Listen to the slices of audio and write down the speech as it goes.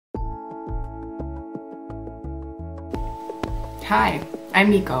Hi, I'm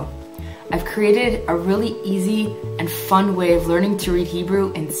Miko. I've created a really easy and fun way of learning to read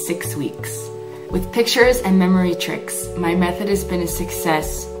Hebrew in 6 weeks. With pictures and memory tricks, my method has been a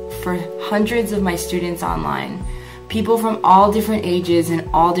success for hundreds of my students online, people from all different ages and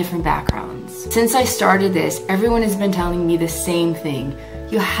all different backgrounds. Since I started this, everyone has been telling me the same thing.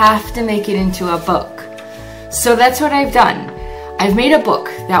 You have to make it into a book. So that's what I've done. I've made a book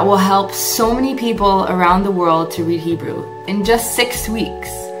that will help so many people around the world to read Hebrew in just 6 weeks.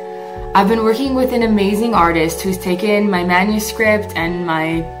 I've been working with an amazing artist who's taken my manuscript and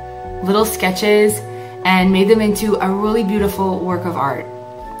my little sketches and made them into a really beautiful work of art.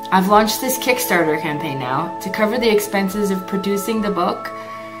 I've launched this Kickstarter campaign now to cover the expenses of producing the book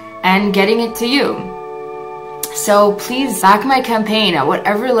and getting it to you. So please back my campaign at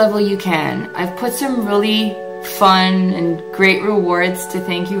whatever level you can. I've put some really fun and great rewards to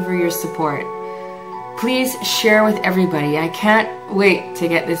thank you for your support. Please share with everybody. I can't wait to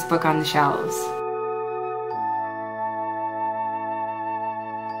get this book on the shelves.